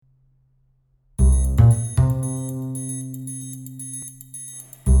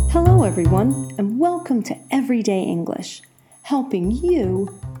Hello, everyone, and welcome to Everyday English, helping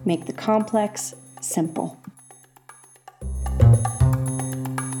you make the complex simple.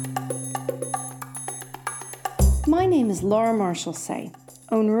 My name is Laura Marshall-Say,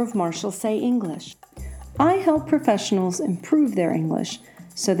 owner of Marshall-Say English. I help professionals improve their English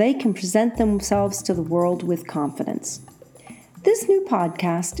so they can present themselves to the world with confidence. This new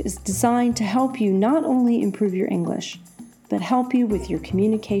podcast is designed to help you not only improve your English, but help you with your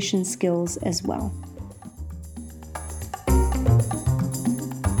communication skills as well.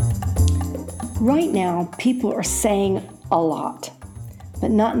 Right now, people are saying a lot,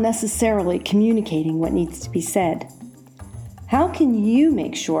 but not necessarily communicating what needs to be said. How can you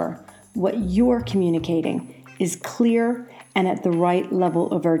make sure what you're communicating is clear and at the right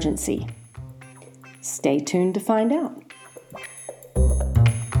level of urgency? Stay tuned to find out.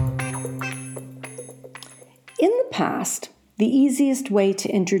 In the past, the easiest way to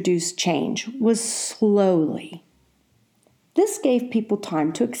introduce change was slowly. This gave people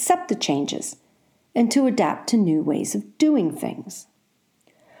time to accept the changes and to adapt to new ways of doing things.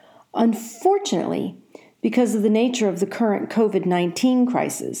 Unfortunately, because of the nature of the current COVID-19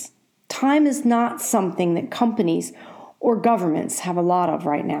 crisis, time is not something that companies or governments have a lot of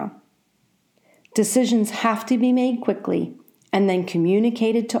right now. Decisions have to be made quickly and then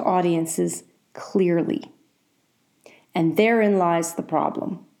communicated to audiences clearly. And therein lies the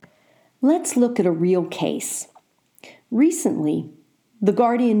problem. Let's look at a real case. Recently, The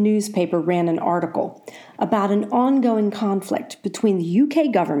Guardian newspaper ran an article about an ongoing conflict between the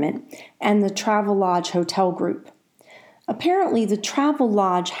UK government and the Travelodge Hotel Group. Apparently, the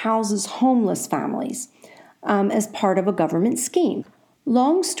Travelodge houses homeless families as part of a government scheme.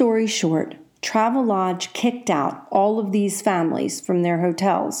 Long story short, Travelodge kicked out all of these families from their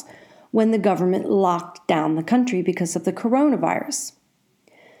hotels when the government locked down the country because of the coronavirus.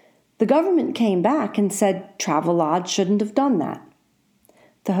 The government came back and said Travelodge shouldn't have done that.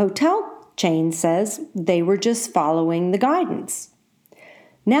 The hotel chain says they were just following the guidance.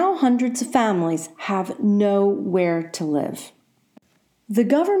 Now hundreds of families have nowhere to live. The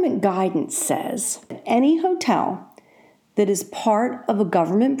government guidance says any hotel that is part of a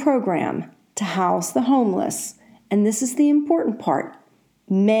government program to house the homeless, and this is the important part,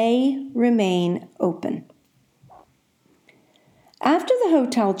 may remain open. After the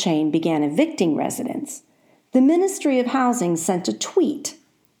hotel chain began evicting residents, the Ministry of Housing sent a tweet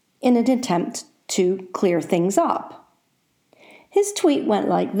in an attempt to clear things up. His tweet went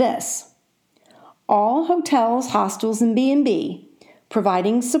like this: all hotels, hostels, and B&B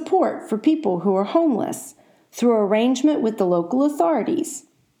providing support for people who are homeless through arrangement with the local authorities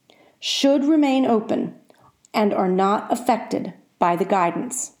should remain open and are not affected by the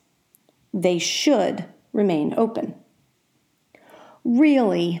guidance. They should remain open.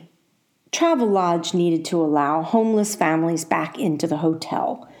 Really, Travelodge needed to allow homeless families back into the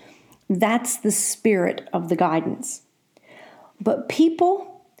hotel. That's the spirit of the guidance. But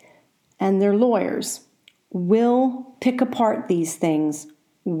people and their lawyers will pick apart these things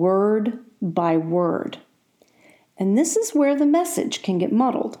word by word. And this is where the message can get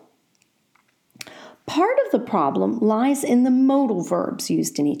muddled. Part of the problem lies in the modal verbs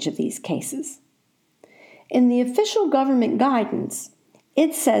used in each of these cases. In the official government guidance,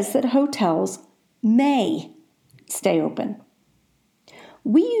 it says that hotels may stay open.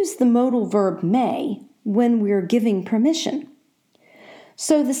 We use the modal verb may when we're giving permission.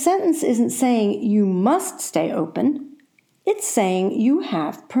 So the sentence isn't saying you must stay open, it's saying you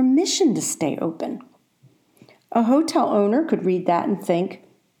have permission to stay open. A hotel owner could read that and think,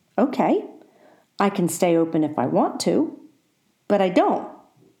 okay, I can stay open if I want to, but I don't,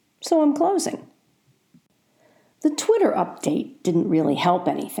 so I'm closing. The Twitter update didn't really help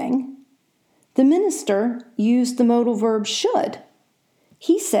anything. The minister used the modal verb should.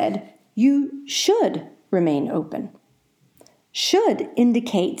 He said, you should remain open. Should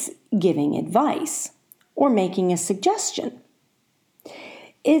indicates giving advice or making a suggestion.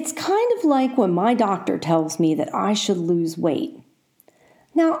 It's kind of like when my doctor tells me that I should lose weight.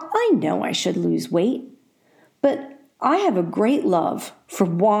 Now, I know I should lose weight, but I have a great love for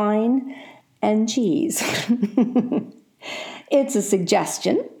wine and cheese. It's a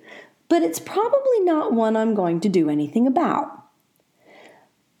suggestion, but it's probably not one I'm going to do anything about.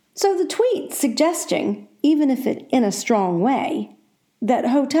 So the tweet suggesting, even if it in a strong way, that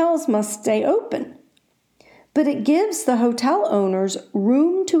hotels must stay open. But it gives the hotel owners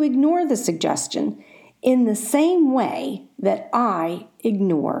room to ignore the suggestion in the same way that I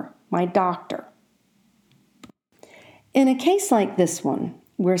ignore my doctor. In a case like this one,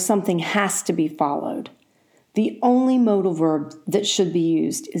 where something has to be followed, The only modal verb that should be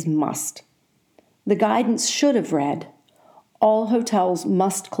used is must. The guidance should have read, all hotels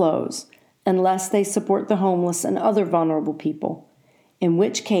must close unless they support the homeless and other vulnerable people, in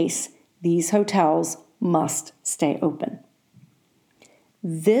which case these hotels must stay open.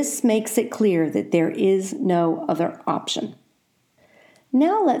 This makes it clear that there is no other option.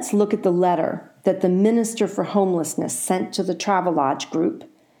 Now let's look at the letter that the Minister for Homelessness sent to the Travelodge group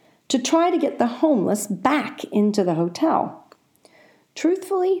to try to get the homeless back into the hotel.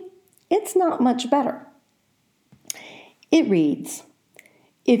 Truthfully, it's not much better. It reads,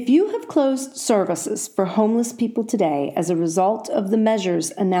 "If you have closed services for homeless people today as a result of the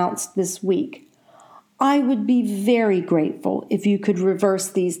measures announced this week, I would be very grateful if you could reverse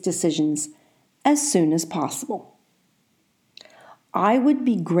these decisions as soon as possible." I would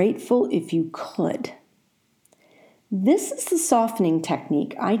be grateful if you could. This is the softening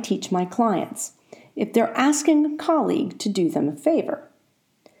technique I teach my clients if they're asking a colleague to do them a favor.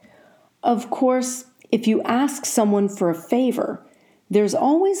 Of course, if you ask someone for a favor, there's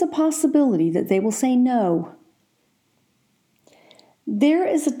always a possibility that they will say no. There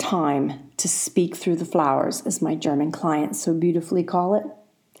is a time to speak through the flowers, as my German clients so beautifully call it.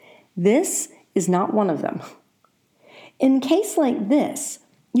 This is not one of them. In a case like this,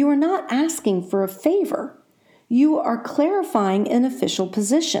 you are not asking for a favor. You are clarifying an official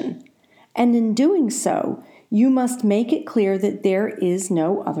position, and in doing so, you must make it clear that there is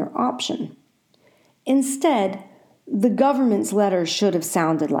no other option. Instead, the government's letter should have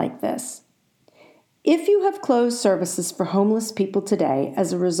sounded like this. If you have closed services for homeless people today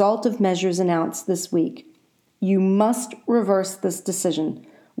as a result of measures announced this week, you must reverse this decision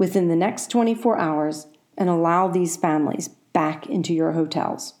within the next 24 hours and allow these families back into your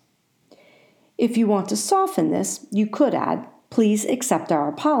hotels. If you want to soften this, you could add, "Please accept our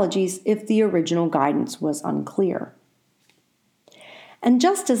apologies if the original guidance was unclear." And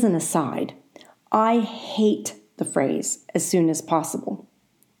just as an aside, I hate the phrase "as soon as possible."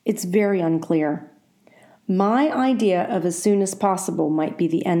 It's very unclear. My idea of as soon as possible might be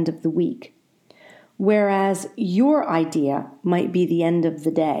the end of the week, whereas your idea might be the end of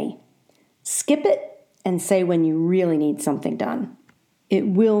the day. Skip it and say when you really need something done. It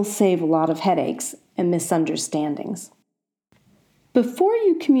will save a lot of headaches and misunderstandings. Before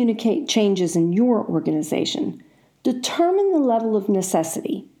you communicate changes in your organization, determine the level of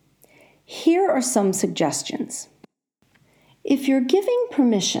necessity. Here are some suggestions. If you're giving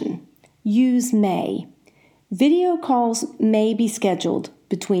permission, use may. Video calls may be scheduled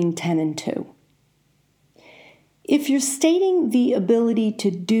between 10 and 2. If you're stating the ability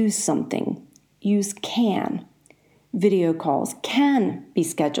to do something, use can. Video calls can be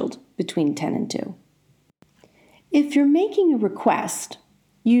scheduled between 10 and 2. If you're making a request,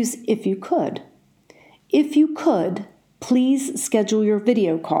 use if you could. If you could, please schedule your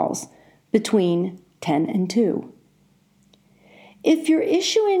video calls between 10 and 2. If you're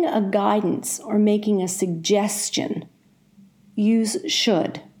issuing a guidance or making a suggestion, use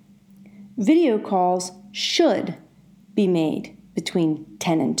should. Video calls should be made between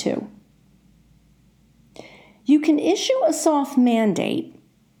 10 and 2. You can issue a soft mandate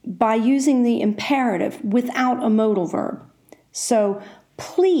by using the imperative without a modal verb. So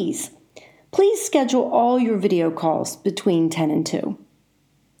please schedule all your video calls between 10 and 2.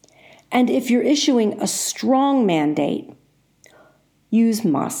 And if you're issuing a strong mandate, use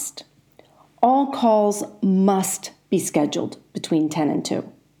must. All calls must be scheduled between 10 and 2.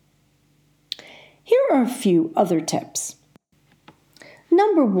 Here are a few other tips.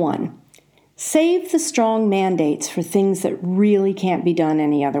 Number 1, save the strong mandates for things that really can't be done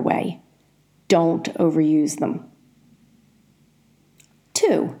any other way. Don't overuse them.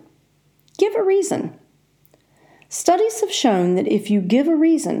 2, give a reason. Studies have shown that if you give a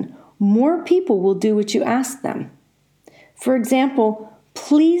reason, more people will do what you ask them. For example,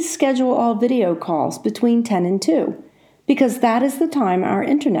 please schedule all video calls between 10 and 2, because that is the time our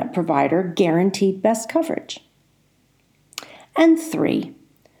internet provider guaranteed best coverage. And 3,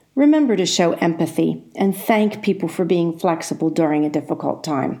 remember to show empathy and thank people for being flexible during a difficult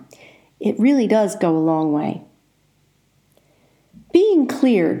time. It really does go a long way. Being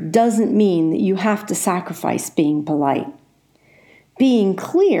clear doesn't mean that you have to sacrifice being polite. Being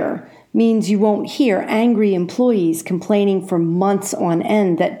clear means you won't hear angry employees complaining for months on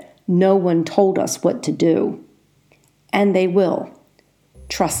end that no one told us what to do. And they will.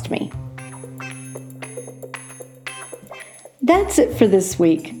 Trust me. That's it for this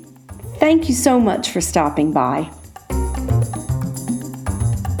week. Thank you so much for stopping by.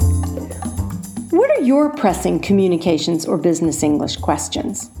 What are your pressing communications or business English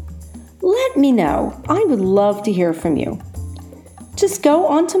questions? let me know. I would love to hear from you. Just go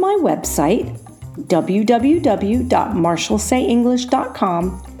onto my website,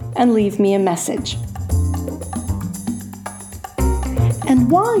 www.marshallsayenglish.com, and leave me a message. And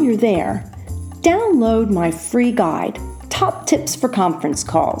while you're there, download my free guide, Top Tips for Conference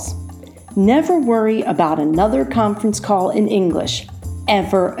Calls. Never worry about another conference call in English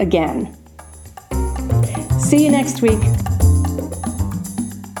ever again. See you next week.